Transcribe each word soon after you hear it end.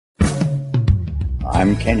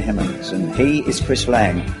I'm Ken Hemmings and he is Chris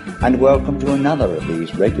Lang, and welcome to another of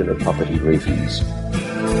these regular property briefings.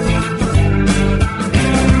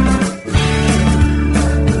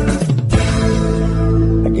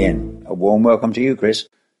 Again, a warm welcome to you, Chris.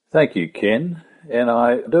 Thank you, Ken, and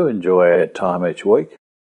I do enjoy our time each week.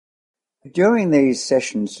 During these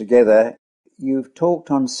sessions together, you've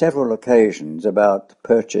talked on several occasions about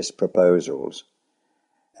purchase proposals,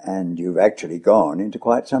 and you've actually gone into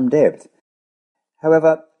quite some depth.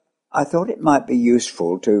 However, I thought it might be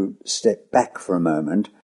useful to step back for a moment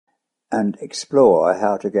and explore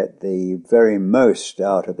how to get the very most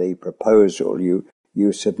out of the proposal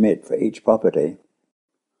you submit for each property.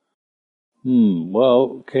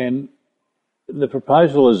 Well, Ken, the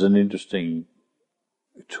proposal is an interesting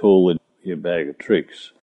tool in your bag of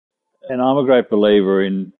tricks. And I'm a great believer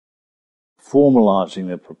in formalising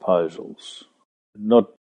the proposals.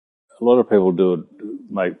 Not a lot of people do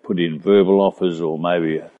it, put in verbal offers or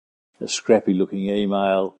maybe a scrappy-looking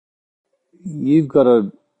email. You've got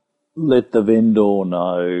to let the vendor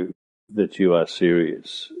know that you are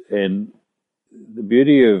serious. And the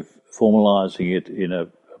beauty of formalising it in a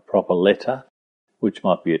proper letter, which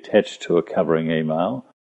might be attached to a covering email,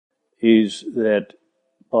 is that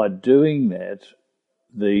by doing that,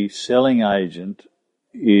 the selling agent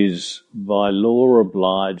is by law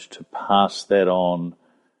obliged to pass that on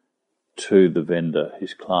to the vendor,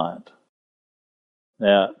 his client.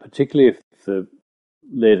 Now, particularly if the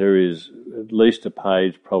letter is at least a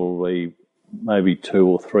page, probably maybe 2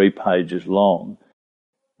 or 3 pages long,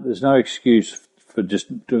 there's no excuse for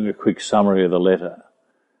just doing a quick summary of the letter,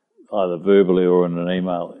 either verbally or in an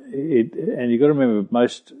email. And you've got to remember,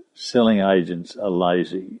 most selling agents are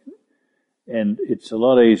lazy. And it's a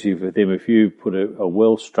lot easier for them if you put a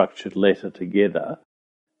well-structured letter together,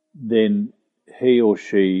 then he or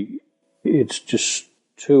she, it's just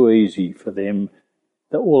too easy for them.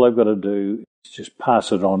 That all they've got to do is just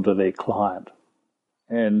pass it on to their client.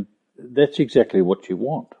 And that's exactly what you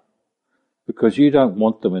want, because you don't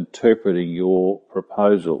want them interpreting your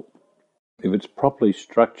proposal. If it's properly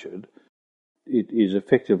structured, it is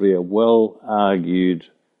effectively a well-argued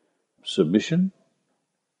submission,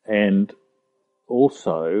 and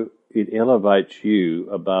also it elevates you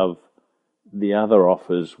above the other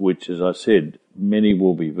offers, which, as I said, many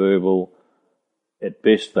will be verbal. At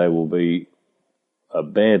best, they will be a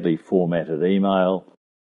badly formatted email,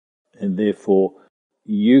 and therefore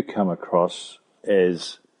you come across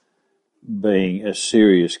as being a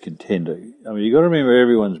serious contender. I mean, you've got to remember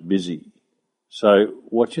everyone's busy. So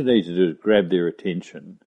what you need to do is grab their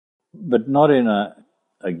attention, but not in a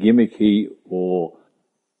gimmicky or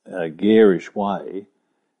a garish way,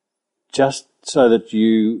 just so that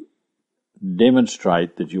you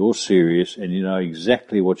demonstrate that you're serious and you know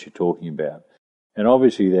exactly what you're talking about. And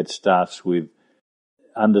obviously that starts with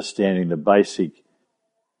understanding the basic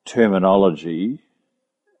terminology,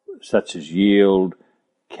 such as yield,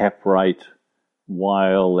 cap rate,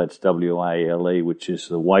 WALE, that's WALE, which is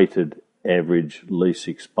the weighted average lease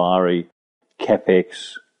expiry,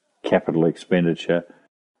 CapEx, capital expenditure,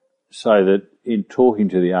 so that in talking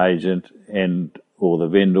to the agent and or the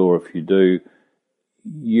vendor, if you do,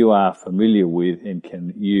 you are familiar with and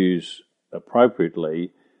can use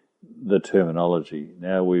appropriately the terminology.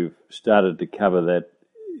 Now, we've started to cover that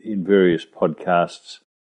in various podcasts,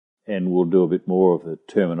 and we'll do a bit more of the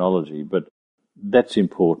terminology, but that's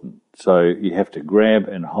important. So you have to grab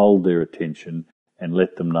and hold their attention and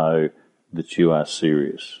let them know that you are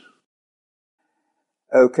serious.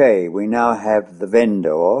 Okay, we now have the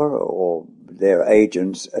vendor or their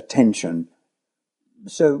agent's attention.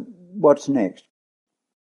 So what's next?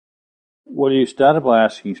 Well, you started by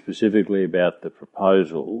asking specifically about the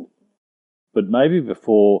proposal, but maybe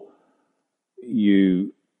before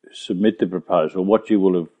you submit the proposal, what you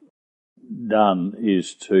will have done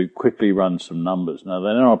is to quickly run some numbers. Now,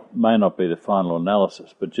 they may not be the final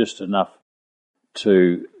analysis, but just enough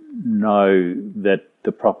to know that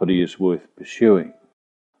the property is worth pursuing.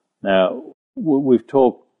 Now, we've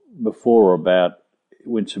talked before about,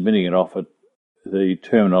 when submitting an offer, the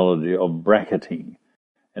terminology of bracketing.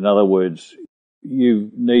 In other words, you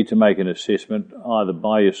need to make an assessment, either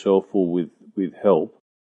by yourself or with help,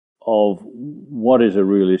 of what is a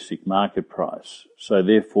realistic market price. So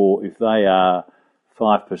therefore, if they are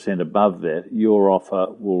 5% above that, your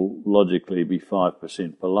offer will logically be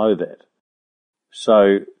 5% below that.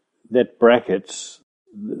 So that brackets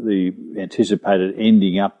the anticipated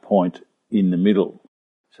ending up point in the middle.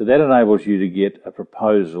 So that enables you to get a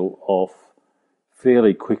proposal off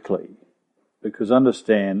fairly quickly, because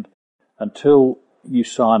understand, until you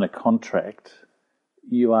sign a contract,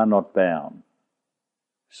 you are not bound.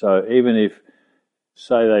 So even if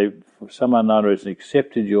say they, for some unknown reason,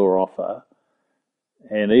 accepted your offer,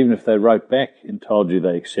 and even if they wrote back and told you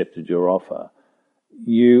they accepted your offer,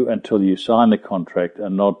 you, until you sign the contract, are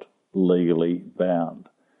not legally bound.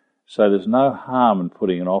 So there's no harm in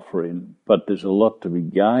putting an offer in, but there's a lot to be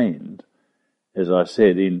gained, as I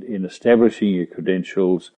said, in establishing your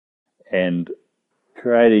credentials and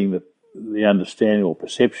creating the understanding or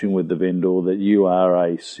perception with the vendor that you are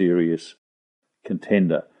a serious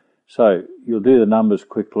contender. So you'll do the numbers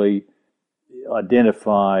quickly,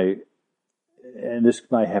 identify, and this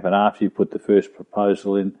may happen after you put the first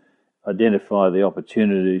proposal in, identify the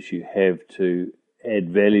opportunities you have to add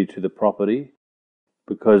value to the property,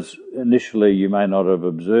 because initially you may not have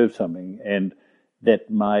observed something, and that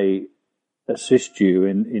may assist you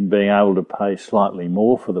in being able to pay slightly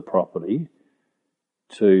more for the property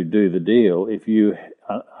to do the deal if you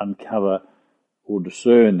uncover or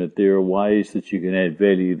discern that there are ways that you can add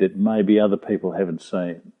value that maybe other people haven't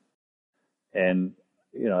seen. And,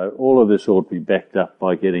 all of this ought to be backed up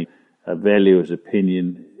by getting a valuer's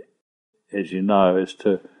opinion, as you know, as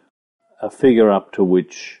to a figure up to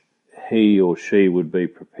which he or she would be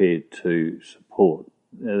prepared to support.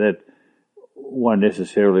 Now, that won't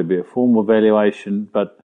necessarily be a formal valuation,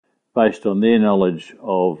 but based on their knowledge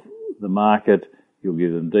of the market, you'll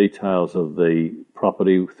give them details of the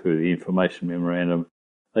property through the information memorandum.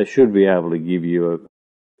 They should be able to give you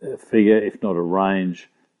a figure, if not a range,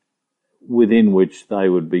 within which they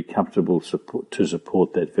would be comfortable to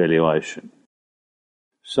support that valuation.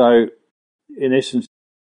 So, in essence,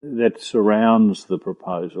 that surrounds the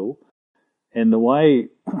proposal. And the way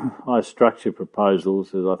I structure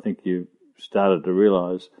proposals, as I think you've started to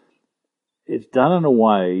realise, it's done in a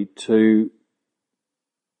way to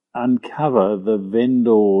uncover the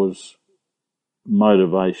vendor's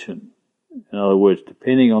motivation. In other words,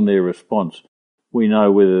 depending on their response, we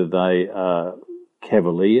know whether they are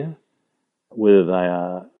cavalier, whether they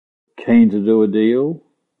are keen to do a deal,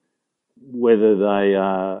 whether they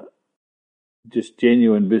are just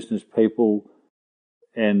genuine business people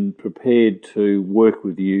and prepared to work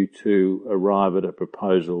with you to arrive at a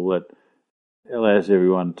proposal that allows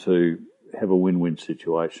everyone to have a win-win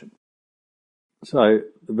situation. So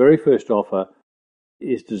the very first offer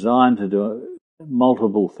is designed to do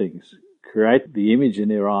multiple things. Create the image in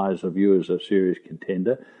their eyes of you as a serious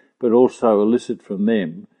contender, but also elicit from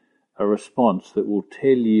them a response that will tell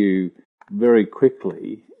you very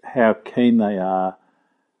quickly how keen they are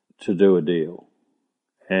to do a deal.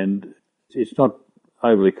 And it's not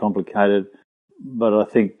overly complicated, but I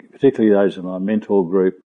think particularly those in my mentor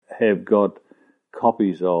group have got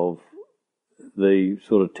copies of the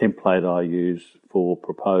sort of template I use for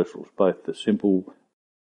proposals, both the simple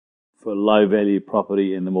for low value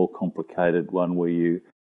property and the more complicated one where you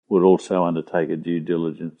would also undertake a due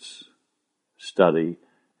diligence study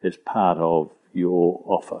as part of your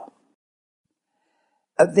offer.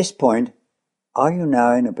 At this point, are you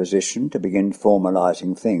now in a position to begin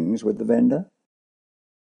formalising things with the vendor?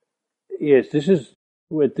 Yes,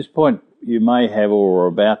 at this point you may have or are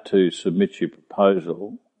about to submit your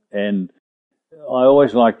proposal, and I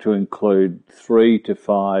always like to include 3 to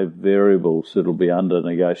 5 variables that will be under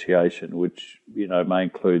negotiation, which may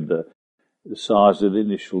include the size of the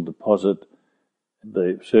initial deposit,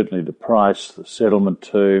 certainly the price, the settlement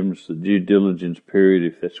terms, the due diligence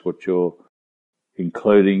period, if that's what you're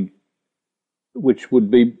including, which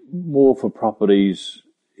would be more for properties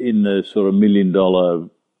in the sort of $1 million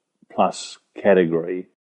plus category.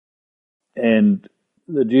 And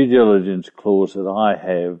the due diligence clause that I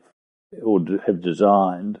have or have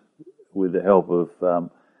designed with the help of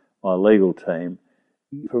my legal team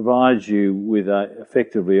provides you with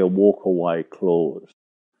effectively a walk-away clause.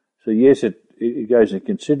 So yes, it goes into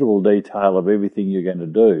considerable detail of everything you're going to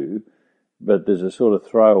do, but there's a sort of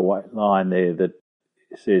throwaway line there that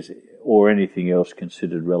says, or anything else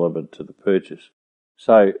considered relevant to the purchase.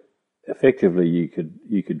 So effectively you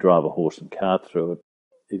could drive a horse and cart through it.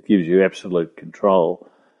 It gives you absolute control.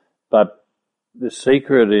 But the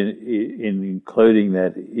secret in including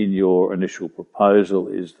that in your initial proposal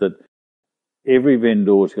is that every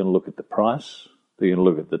vendor is going to look at the price, they're going to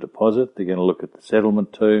look at the deposit, they're going to look at the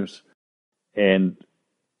settlement terms, and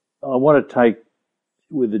I want to take,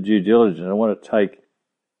 with the due diligence, I want to take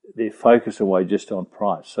their focus away just on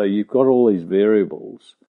price. So you've got all these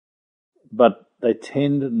variables, but they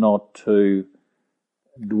tend not to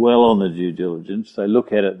dwell on the due diligence. They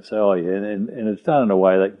look at it and say, oh yeah, and it's done in a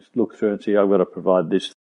way they look through and say, I've got to provide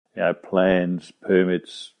this, plans,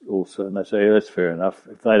 permits also, and they say, that's fair enough.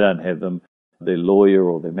 If they don't have them, their lawyer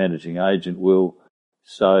or their managing agent will.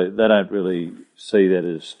 So they don't really see that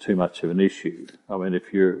as too much of an issue. I mean,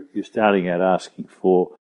 if you're starting out asking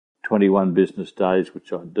for 21 business days,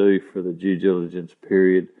 which I do for the due diligence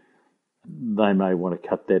period, they may want to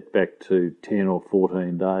cut that back to 10 or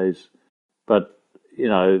 14 days. But,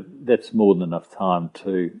 that's more than enough time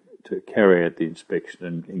to carry out the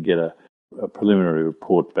inspection and get a preliminary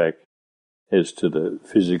report back as to the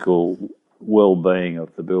physical well-being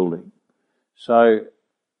of the building. So,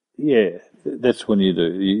 yeah, that's when you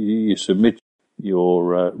do. You submit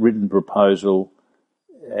your written proposal,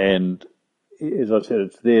 and as I said,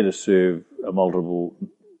 it's there to serve multiple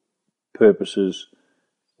purposes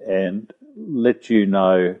and let you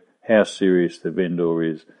know how serious the vendor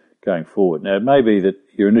is going forward. Now, it may be that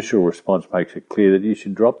your initial response makes it clear that you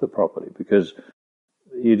should drop the property because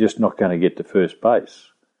you're just not going to get to first base.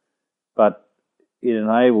 But it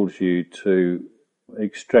enables you to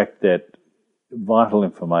extract that vital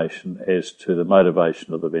information as to the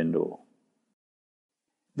motivation of the vendor.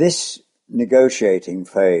 This negotiating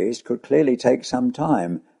phase could clearly take some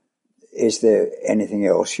time. Is there anything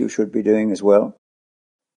else you should be doing as well?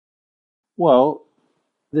 Well,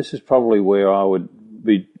 this is probably where I would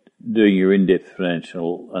be doing your in-depth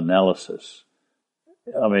financial analysis.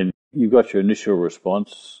 I mean, you've got your initial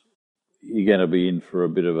response. You're going to be in for a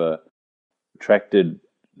bit of a protracted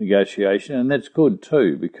negotiation, and that's good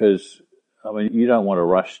too because, you don't want to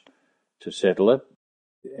rush to settle it.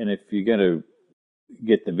 And if you're going to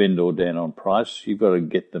get the vendor down on price, you've got to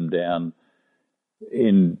get them down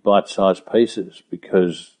in bite-sized pieces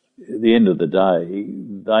because at the end of the day,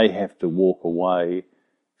 they have to walk away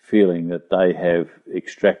feeling that they have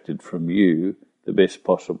extracted from you the best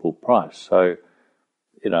possible price. So,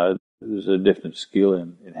 there's a definite skill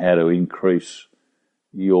in how to increase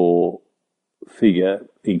your figure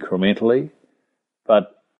incrementally,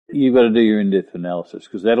 but you've got to do your in-depth analysis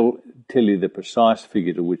because that'll tell you the precise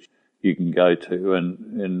figure to which you can go to,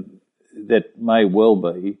 and that may well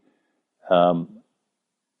be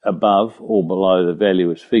above or below the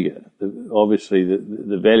valuer's figure. Obviously,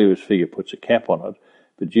 the valuer's figure puts a cap on it,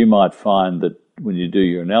 but you might find that when you do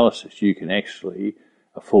your analysis, you can actually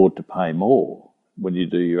afford to pay more when you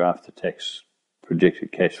do your after-tax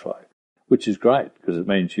projected cash flow, which is great because it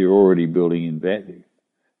means you're already building in value.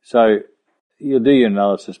 So you'll do your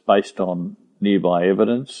analysis based on nearby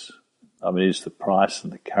evidence. Is the price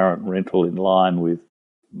and the current rental in line with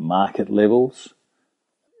market levels?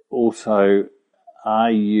 Also,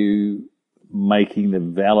 are you making the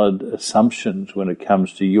valid assumptions when it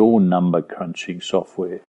comes to your number crunching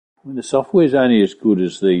software? The software is only as good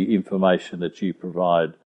as the information that you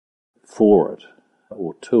provide for it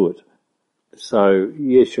or to it. So,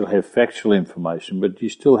 yes, you'll have factual information, but you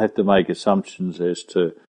still have to make assumptions as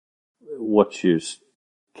to what your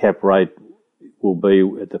cap rate will be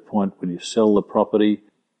at the point when you sell the property.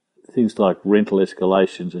 Things like rental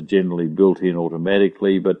escalations are generally built in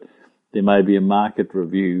automatically, but there may be a market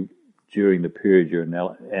review during the period you're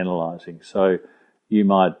analysing. So you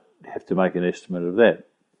might have to make an estimate of that.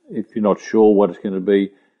 If you're not sure what it's going to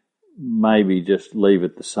be, maybe just leave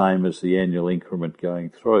it the same as the annual increment going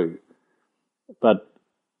through. But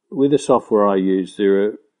with the software I use, there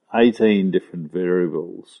are 18 different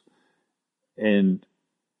variables, and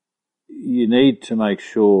you need to make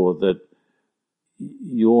sure that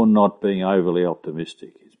you're not being overly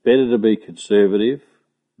optimistic. It's better to be conservative,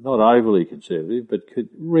 not overly conservative, but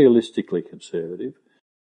realistically conservative,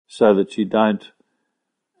 so that you don't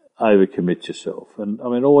overcommit yourself. And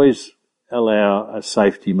always allow a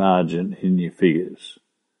safety margin in your figures.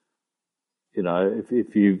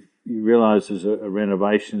 If you realise there's a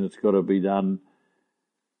renovation that's got to be done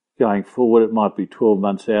going forward, it might be 12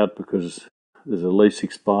 months out because there's a lease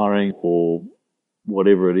expiring or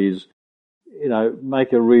whatever it is.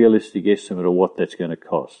 Make a realistic estimate of what that's going to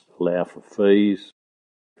cost. Allow for fees.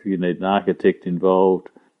 If you need an architect involved,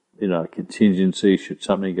 contingency should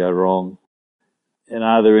something go wrong. And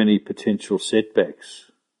are there any potential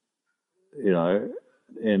setbacks?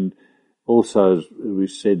 And also, as we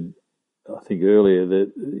said, I think earlier,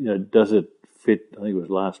 that, does it fit, I think it was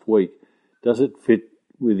last week, does it fit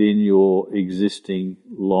within your existing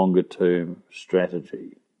longer term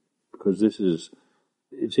strategy? Because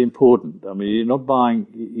it's important.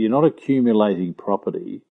 You're not accumulating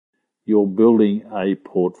property, you're building a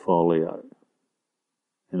portfolio.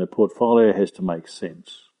 And the portfolio has to make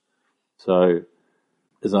sense. So,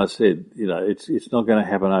 as I said, it's not going to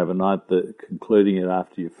happen overnight, concluding it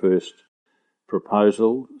after your first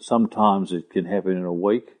proposal. Sometimes it can happen in a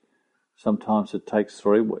week. Sometimes it takes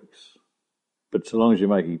 3 weeks. But so long as you're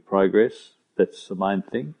making progress, that's the main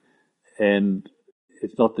thing. And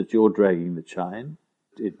it's not that you're dragging the chain.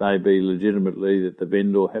 It may be legitimately that the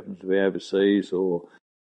vendor happens to be overseas, or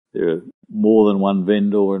there are more than one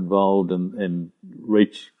vendor involved, and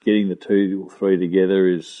getting the two or three together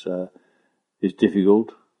is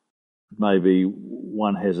difficult. Maybe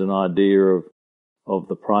one has an idea of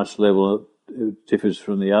the price level it differs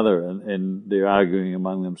from the other, and they're arguing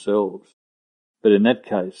among themselves. But in that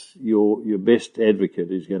case, your best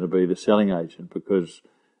advocate is going to be the selling agent, because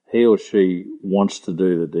he or she wants to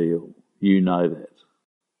do the deal. You know that.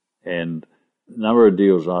 And a number of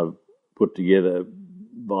deals I've put together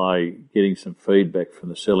by getting some feedback from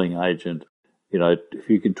the selling agent, if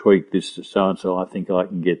you can tweak this to so-and-so, I think I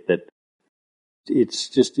can get that. It's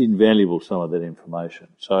just invaluable, some of that information.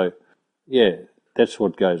 So, yeah, that's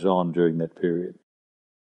what goes on during that period.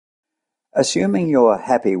 Assuming you're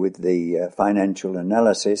happy with the financial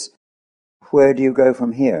analysis, where do you go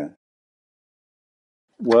from here?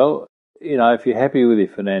 Well, if you're happy with your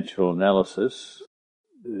financial analysis,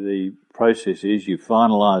 the process is you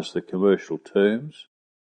finalise the commercial terms.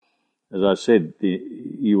 As I said,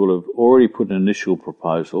 you will have already put an initial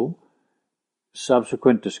proposal.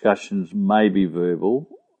 Subsequent discussions may be verbal.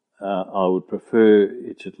 I would prefer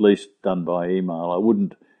it's at least done by email. I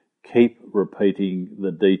wouldn't keep repeating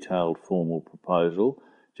the detailed formal proposal.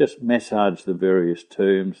 Just massage the various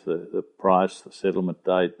terms, the price, the settlement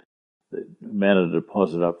date, the amount of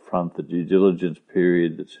deposit up front, the due diligence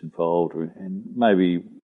period that's involved, and maybe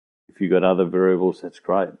if you've got other variables, that's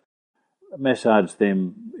great. Massage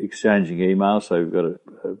them exchanging emails, so you've got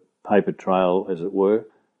a paper trail, as it were.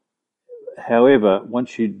 However,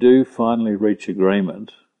 once you do finally reach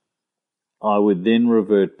agreement, I would then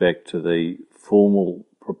revert back to the formal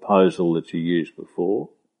proposal that you used before.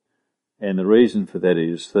 And the reason for that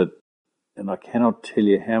is that, and I cannot tell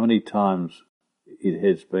you how many times it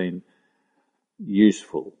has been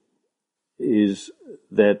useful, is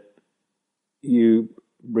that you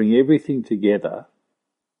bring everything together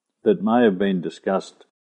that may have been discussed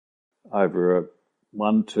over a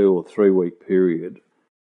 1, 2 or 3 week period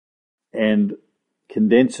and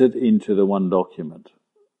condense it into the one document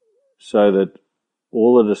so that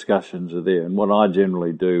all the discussions are there. And what I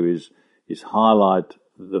generally do is highlight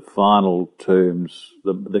the final terms,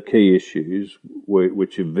 the key issues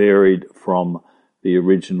which have varied from the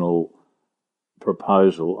original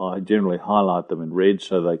proposal. I generally highlight them in red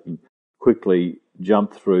so they can quickly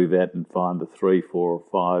jump through that and find the 3, 4 or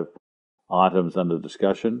 5 items under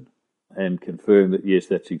discussion and confirm that, yes,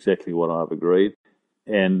 that's exactly what I've agreed.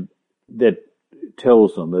 And that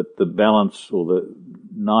tells them that the balance or the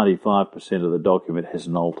 95% of the document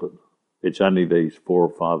hasn't altered. It's only these 4 or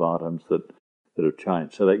 5 items that have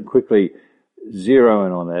changed. So they can quickly zero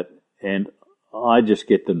in on that, and I just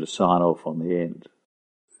get them to sign off on the end.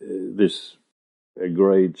 This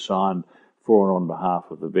agreed, signed for and on behalf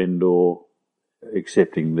of the vendor,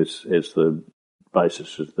 accepting this as the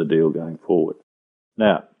basis of the deal going forward.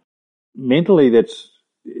 Now, mentally, that's,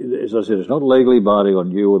 as I said, it's not legally binding on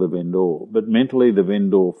you or the vendor, but mentally the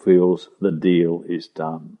vendor feels the deal is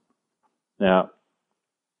done. Now,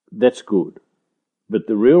 that's good. But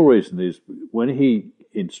the real reason is when he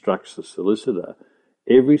instructs the solicitor,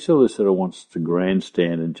 every solicitor wants to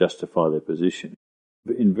grandstand and justify their position.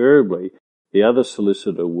 But invariably, the other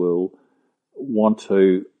solicitor will want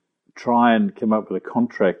to try and come up with a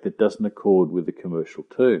contract that doesn't accord with the commercial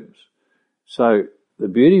terms. So the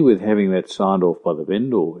beauty with having that signed off by the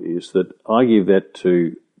vendor is that I give that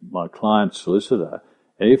to my client's solicitor,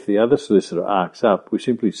 and if the other solicitor arcs up, we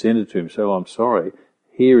simply send it to him, so I'm sorry,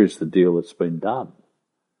 here is the deal that's been done.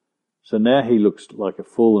 So now he looks like a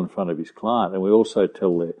fool in front of his client, and we also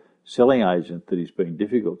tell the selling agent that he's being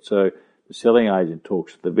difficult. So the selling agent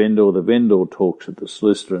talks to the vendor talks to the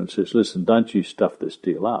solicitor and says, listen, don't you stuff this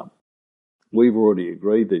deal up. We've already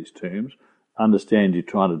agreed these terms. Understand you're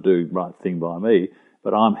trying to do the right thing by me,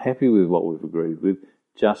 but I'm happy with what we've agreed with.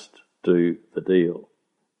 Just do the deal.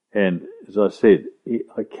 And as I said,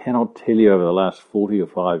 I cannot tell you over the last 40 or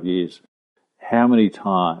 5 years how many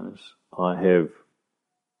times I have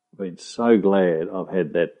been so glad I've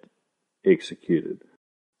had that executed.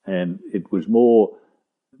 And it was more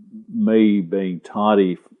me being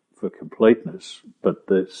tidy for completeness, but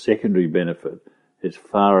the secondary benefit has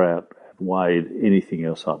far outweighed anything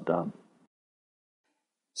else I've done.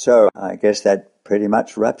 So I guess that pretty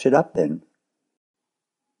much wraps it up then.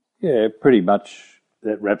 Yeah, pretty much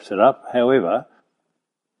that wraps it up. However,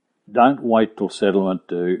 don't wait till settlement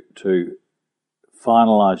to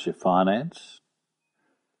finalise your finance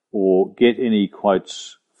or get any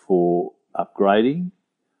quotes for upgrading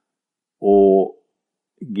or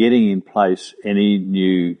getting in place any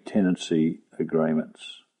new tenancy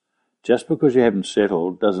agreements. Just because you haven't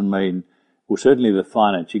settled doesn't mean Well, certainly the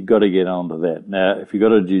finance, you've got to get onto that. Now, if you've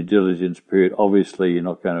got a due diligence period, obviously you're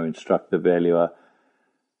not going to instruct the valuer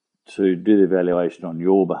to do the valuation on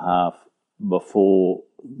your behalf before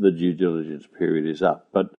the due diligence period is up.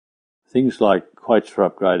 But things like quotes for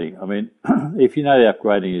upgrading, I mean, if you know the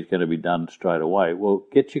upgrading is going to be done straight away, well,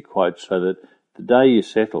 get your quotes so that the day you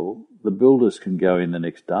settle, the builders can go in the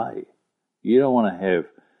next day. You don't want to have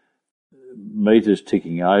meters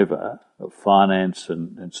ticking over of finance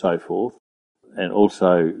and so forth. And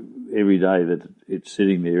also, every day that it's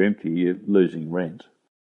sitting there empty, you're losing rent.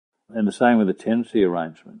 And the same with the tenancy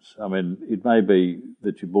arrangements. I mean, it may be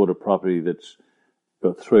that you bought a property that's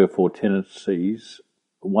got 3 or 4 tenancies,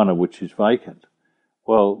 one of which is vacant.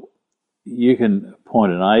 Well, you can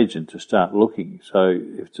appoint an agent to start looking. So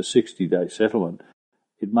if it's a 60-day settlement,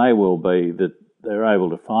 it may well be that they're able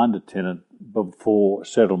to find a tenant before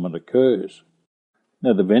settlement occurs.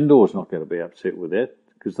 Now, the vendor's not going to be upset with that,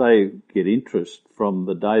 because they get interest from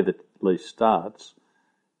the day that the lease starts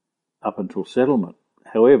up until settlement.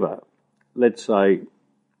 However, let's say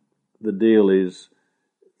the deal is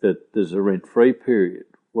that there's a rent-free period.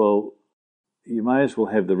 Well, you may as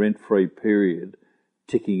well have the rent-free period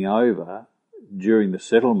ticking over during the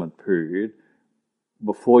settlement period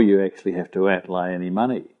before you actually have to outlay any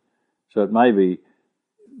money. So it may be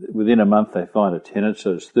within a month they find a tenant,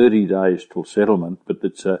 so it's 30 days till settlement, but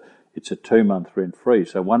it's a 2-month rent-free.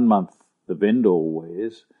 So 1 month the vendor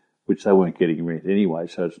wears, which they weren't getting rent anyway,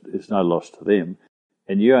 so it's no loss to them.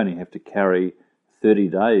 And you only have to carry 30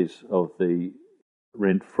 days of the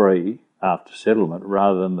rent-free after settlement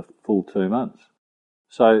rather than the full 2 months.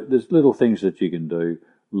 So there's little things that you can do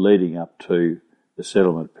leading up to the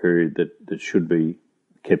settlement period that should be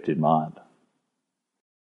kept in mind.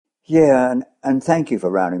 Yeah, and thank you for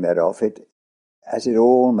rounding that off, as it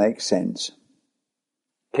all makes sense.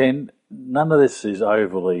 Ken, none of this is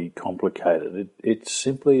overly complicated. It's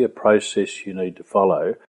simply a process you need to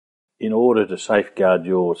follow in order to safeguard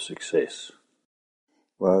your success.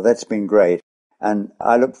 Well, that's been great, and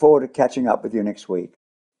I look forward to catching up with you next week.